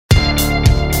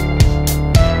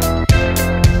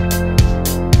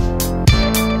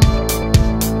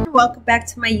welcome back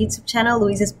to my YouTube channel,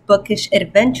 Louisa's Bookish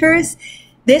Adventures.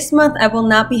 This month I will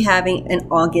not be having an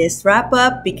August wrap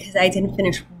up because I didn't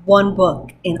finish one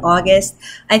book in August.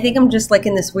 I think I'm just like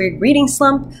in this weird reading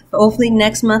slump, but hopefully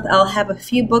next month I'll have a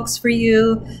few books for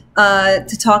you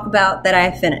to talk about that I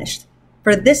have finished.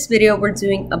 For this video, we're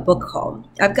doing a book haul.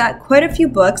 I've got quite a few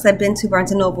books. I've been to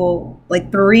Barnes & Noble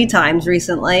like 3 times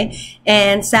recently,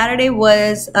 and Saturday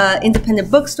was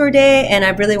Independent Bookstore Day, and I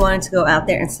really wanted to go out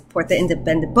there and support the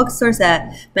independent bookstores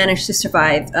that managed to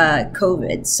survive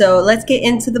COVID. So let's get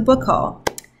into the book haul.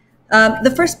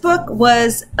 The first book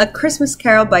was A Christmas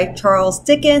Carol by Charles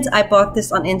Dickens. I bought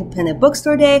this on Independent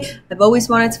Bookstore Day. I've always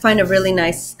wanted to find a really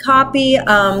nice copy.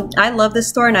 I love this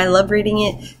story and I love reading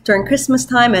it during Christmas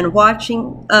time and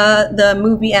watching the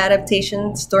movie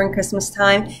adaptations during Christmas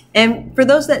time. And for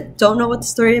those that don't know what the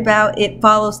story is about, it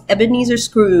follows Ebenezer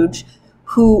Scrooge,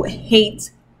 who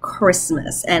hates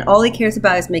Christmas and all he cares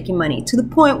about is making money, to the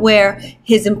point where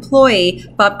his employee,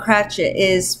 Bob Cratchit,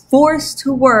 is forced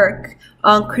to work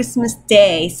on Christmas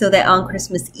Day so that on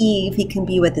Christmas Eve he can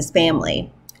be with his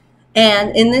family.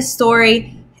 And in this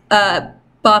story,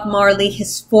 Bob Marley,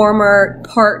 his former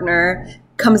partner,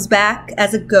 comes back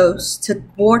as a ghost to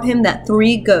warn him that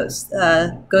 3 ghosts,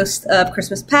 ghosts of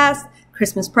Christmas past,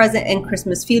 Christmas present, and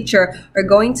Christmas future, are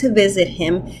going to visit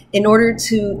him in order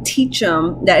to teach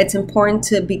him that it's important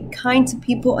to be kind to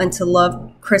people and to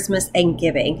love Christmas and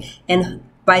giving. And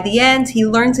by the end, he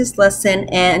learns his lesson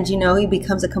and, you know, he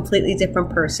becomes a completely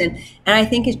different person. And I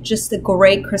think it's just a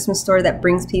great Christmas story that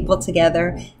brings people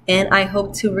together. And I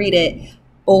hope to read it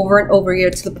over and over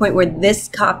again to the point where this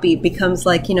copy becomes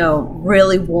like, you know,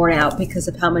 really worn out because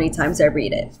of how many times I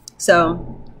read it.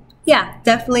 So yeah,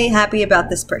 definitely happy about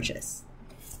this purchase.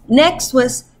 Next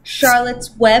was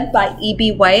Charlotte's Web by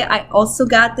E.B. White. I also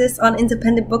got this on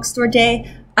Independent Bookstore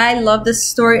Day. I love this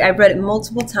story. I've read it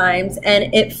multiple times,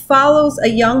 and it follows a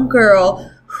young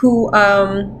girl who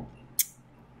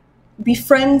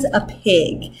befriends a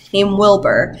pig named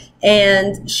Wilbur,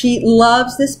 and she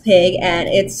loves this pig, and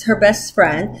it's her best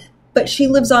friend, but she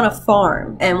lives on a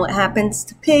farm, and what happens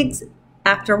to pigs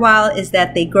after a while is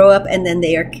that they grow up and then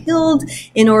they are killed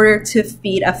in order to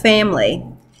feed a family.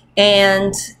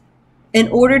 And in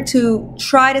order to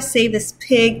try to save this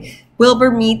pig,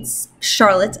 Wilbur meets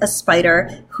Charlotte, a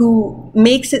spider, who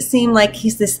makes it seem like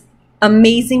he's this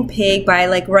amazing pig by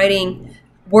like writing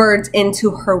words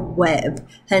into her web,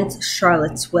 hence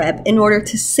Charlotte's Web, in order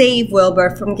to save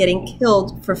Wilbur from getting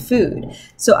killed for food.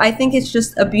 So I think it's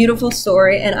just a beautiful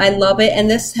story and I love it. And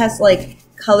this has like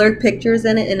colored pictures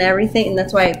in it and everything, and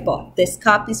that's why I bought this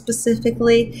copy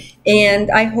specifically. And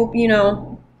I hope, you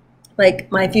know,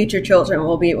 like my future children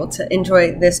will be able to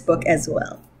enjoy this book as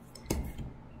well.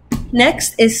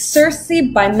 Next is Circe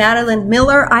by Madeline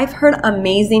Miller. I've heard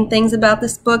amazing things about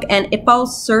this book, and it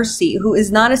follows Circe, who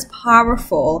is not as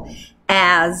powerful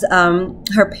as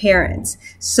her parents.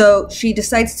 So she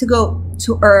decides to go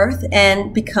to Earth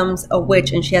and becomes a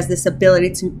witch, and she has this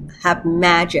ability to have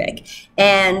magic.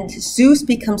 And Zeus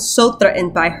becomes so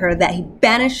threatened by her that he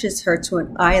banishes her to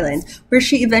an island where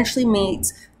she eventually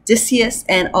meets Odysseus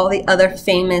and all the other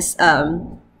famous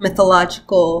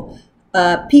mythological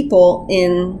people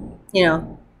in, you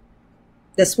know,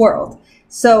 this world.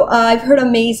 So I've heard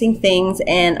amazing things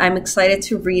and I'm excited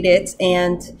to read it,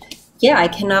 and yeah, I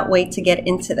cannot wait to get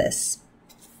into this.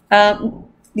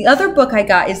 The other book I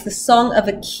got is The Song of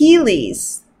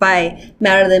Achilles by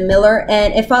Madeline Miller,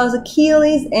 and it follows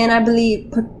Achilles and I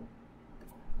believe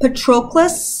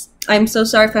Patroclus. I'm so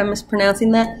sorry if I'm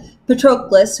mispronouncing that.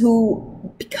 Patroclus,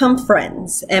 who become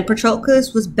friends, and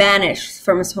Patroclus was banished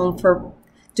from his home for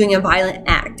doing a violent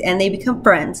act, and they become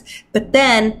friends. But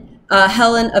then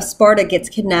Helen of Sparta gets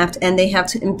kidnapped and they have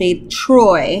to invade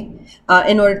Troy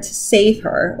in order to save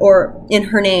her, or in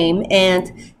her name.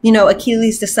 And, you know,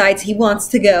 Achilles decides he wants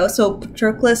to go. So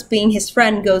Patroclus, being his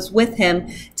friend, goes with him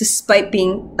despite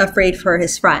being afraid for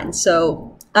his friend.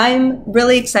 So I'm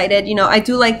really excited. You know, I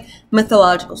do like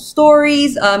mythological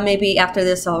stories. Maybe after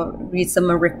this I'll read some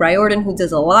of Rick Riordan, who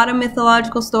does a lot of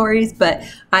mythological stories, but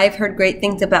I've heard great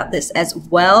things about this as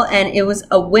well. And it was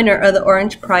a winner of the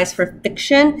Orange Prize for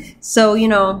Fiction. So, you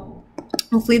know,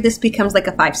 hopefully this becomes like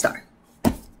a 5-star.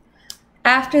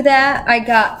 After that, I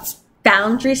got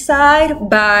Foundryside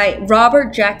by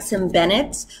Robert Jackson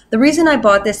Bennett. The reason I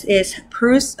bought this is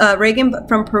Reagan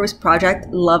from Perus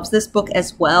Project loves this book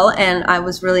as well, and I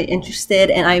was really interested,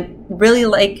 and I really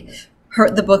like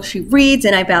the book she reads,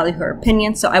 and I value her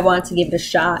opinion, so I wanted to give it a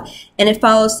shot. And it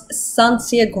follows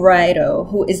Sancia Guerrero,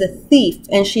 who is a thief,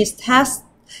 and she's tasked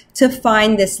to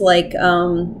find this like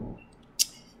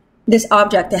this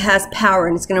object that has power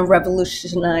and it's going to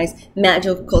revolutionize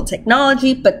magical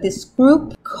technology. But this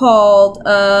group called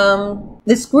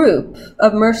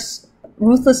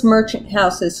ruthless merchant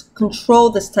houses control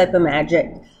this type of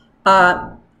magic,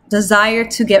 desire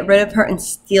to get rid of her and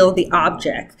steal the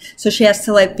object. So she has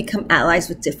to like become allies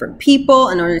with different people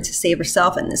in order to save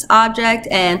herself and this object.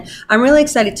 And I'm really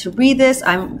excited to read this.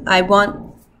 I want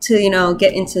to, you know,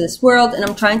 get into this world, and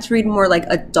I'm trying to read more like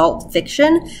adult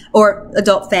fiction or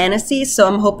adult fantasy. So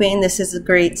I'm hoping this is a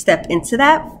great step into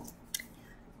that.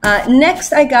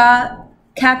 Next, I got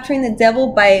Capturing the Devil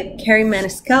by Carrie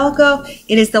Maniscalco.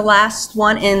 It is the last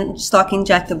one in Stalking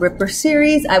Jack the Ripper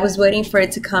series. I was waiting for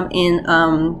it to come in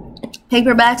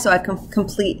paperback so I can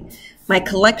complete my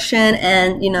collection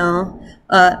and, you know,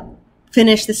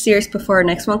 finish the series before our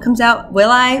next one comes out.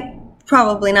 Will I?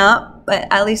 Probably not, but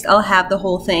at least I'll have the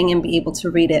whole thing and be able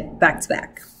to read it back to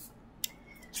back.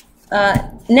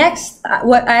 Next,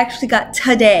 what I actually got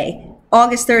today,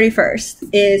 August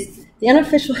 31st, is the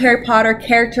unofficial Harry Potter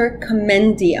character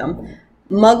compendium,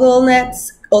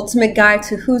 MuggleNet's ultimate guide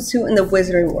to who's who in the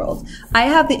wizarding world. I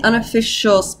have the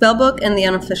unofficial spellbook and the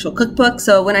unofficial cookbook,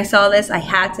 so when I saw this, I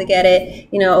had to get it,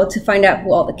 you know, to find out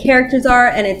who all the characters are,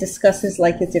 and it discusses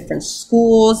like the different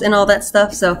schools and all that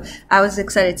stuff. So I was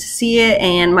excited to see it,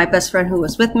 and my best friend who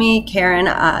was with me, Karen,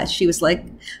 she was like,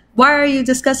 "Why are you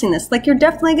discussing this? Like, you're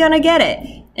definitely gonna get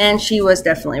it." And she was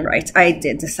definitely right. I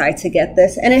did decide to get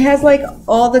this. And it has like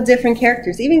all the different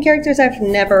characters, even characters I've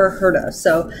never heard of.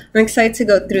 So I'm excited to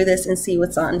go through this and see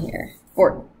what's on here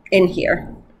or in here.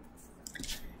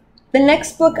 The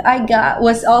next book I got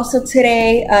was also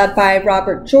today by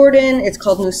Robert Jordan. It's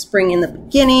called New Spring in the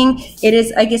Beginning. It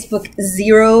is, I guess, book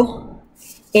 0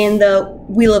 in the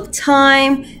Wheel of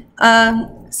Time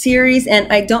series.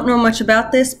 And I don't know much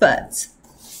about this, but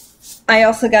I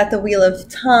also got The Wheel of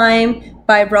Time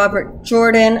by Robert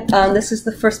Jordan. This is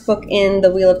the first book in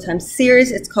the Wheel of Time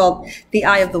series. It's called The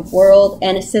Eye of the World,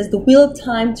 and it says, "The wheel of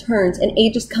time turns, and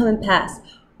ages come and pass.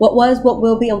 What was, what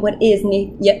will be, and what is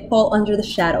may yet fall under the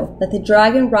shadow. Let the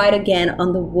dragon ride again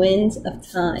on the winds of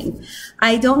time."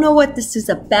 I don't know what this is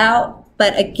about,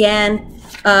 but again,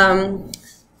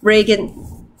 Reagan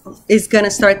is going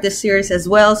to start this series as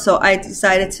well, so I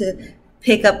decided to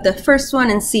pick up the first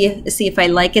one and see if I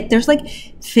like it. There's like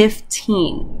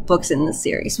 15 books in the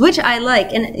series, which I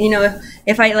like. And, you know,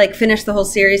 if I like finish the whole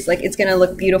series, like it's going to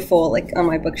look beautiful like on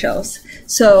my bookshelves.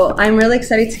 So I'm really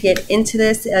excited to get into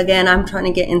this. Again, I'm trying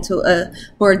to get into a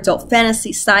more adult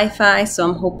fantasy sci-fi. So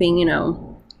I'm hoping, you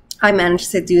know, I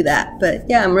managed to do that. But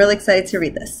yeah, I'm really excited to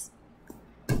read this.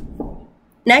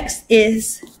 Next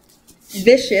is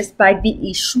Vicious by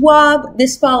V.E. Schwab.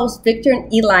 This follows Victor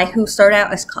and Eli, who start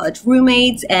out as college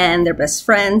roommates and they're best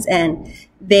friends, and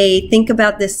they think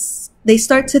about this. They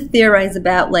start to theorize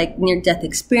about like near-death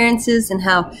experiences and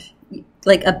how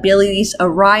like abilities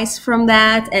arise from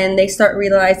that, and they start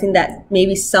realizing that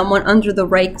maybe someone under the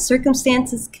right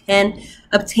circumstances can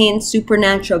obtain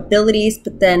supernatural abilities,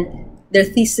 but then their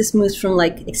thesis moves from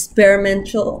like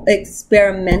experimental,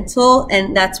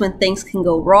 and that's when things can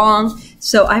go wrong.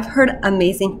 So I've heard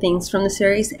amazing things from the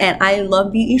series, and I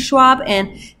love V.E. Schwab,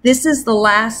 and this is the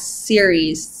last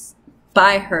series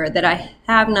by her that I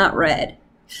have not read.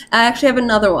 I actually have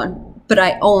another one, but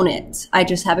I own it. I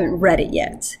just haven't read it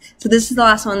yet. So this is the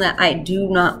last one that I do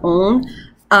not own,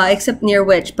 except Near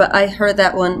Witch, but I heard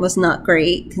that one was not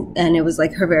great, and it was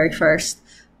like her very first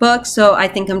book, so I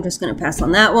think I'm just going to pass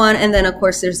on that one. And then of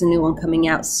course there's a new one coming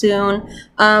out soon,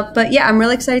 but yeah, I'm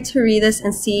really excited to read this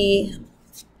and see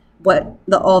what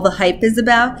all the hype is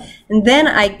about. And then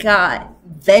I got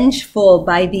Vengeful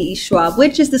by V.E. Schwab,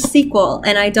 which is the sequel,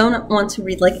 and I don't want to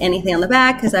read like anything on the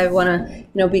back because I want to, you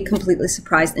know, be completely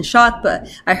surprised and shocked, but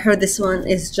I heard this one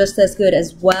is just as good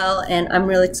as well, and I'm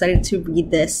really excited to read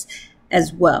this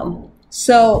as well.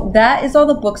 So that is all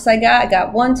the books I got. I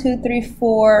got 1, 2, 3,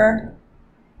 4,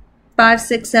 5,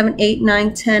 6, 7, 8,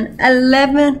 9, 10,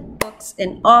 11 books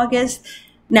in August.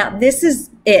 Now, this is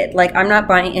it. Like, I'm not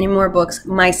buying any more books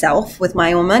myself with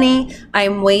my own money.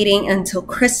 I'm waiting until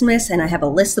Christmas, and I have a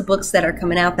list of books that are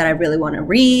coming out that I really want to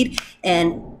read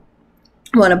and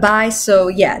want to buy. So,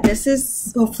 yeah, this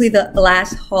is hopefully the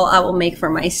last haul I will make for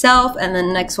myself, and then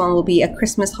the next one will be a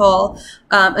Christmas haul.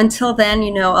 Until then,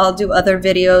 you know, I'll do other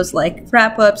videos like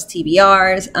wrap-ups,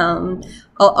 TBRs.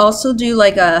 I'll also do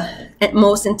like a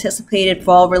most anticipated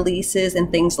fall releases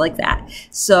and things like that.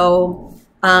 So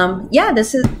yeah,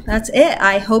 that's it.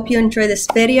 I hope you enjoy this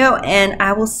video, and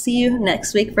I will see you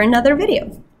next week for another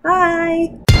video.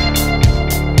 Bye.